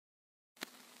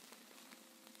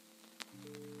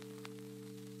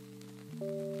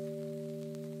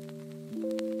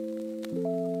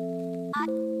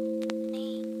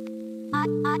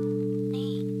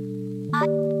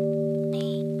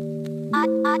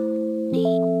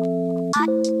Feel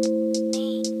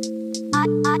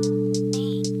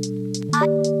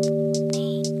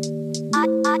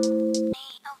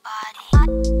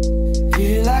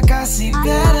like I see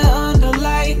better under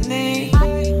lightning,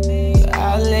 but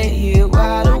I let you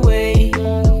wide awake.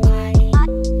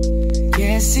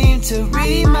 Can't seem to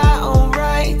read my own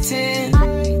writing,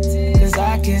 cause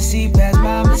I can see past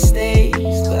my mistakes.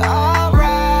 But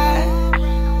alright,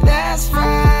 that's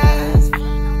fine.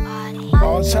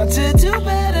 I'll try to do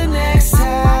better next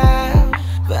time.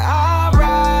 But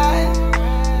alright,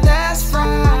 that's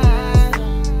fine.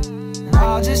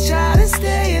 I'll just try to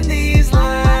stay in these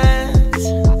lines.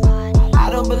 I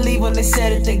don't believe when they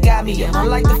said it, they got me. I'm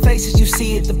unlike the faces you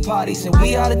see at the parties, and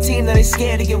we are the team that ain't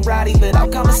scared to get rowdy. But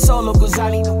I'm coming solo cause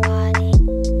I need nobody.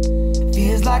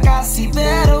 Feels like I see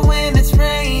better when it's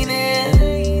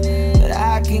raining, but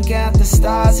I can count the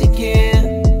stars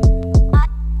again.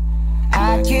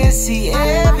 I can see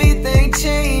everything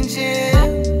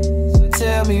changing, so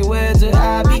tell me where do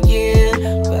I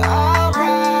begin? But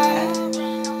alright,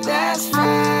 that's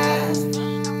fine.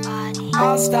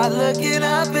 I'll start looking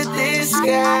up at this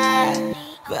sky.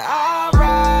 But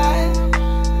alright,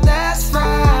 that's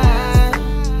fine.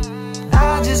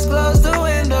 I'll just close the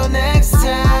window next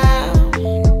time.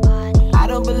 I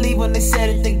don't believe when they said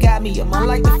it, they got me. I'm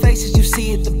unlike the faces you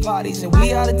see at the parties, and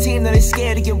we are the team that ain't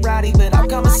scared to get rowdy. But I'm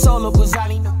coming solo cause I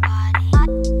need nobody.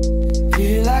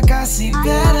 Feel like I see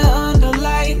better under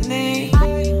lightning,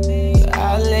 but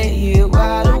I let you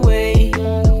wide awake.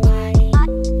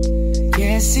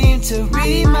 Can't seem to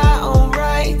read my own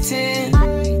writing,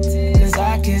 cause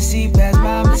I can see past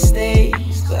my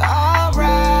mistakes. But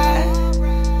alright,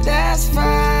 that's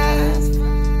fine.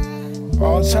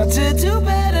 I'll try to do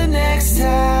better next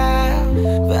time.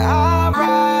 But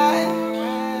alright,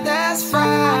 that's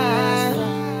fine.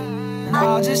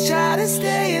 I'll just try to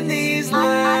stay in these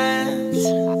lines.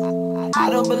 I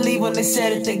don't believe when they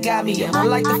said it, they got me. I'm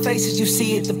unlike the faces you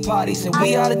see at the parties, and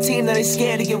we are the team that ain't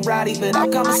scared to get rowdy. But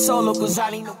I'm coming solo cause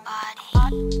I need nobody.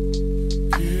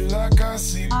 Feel like I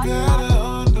see better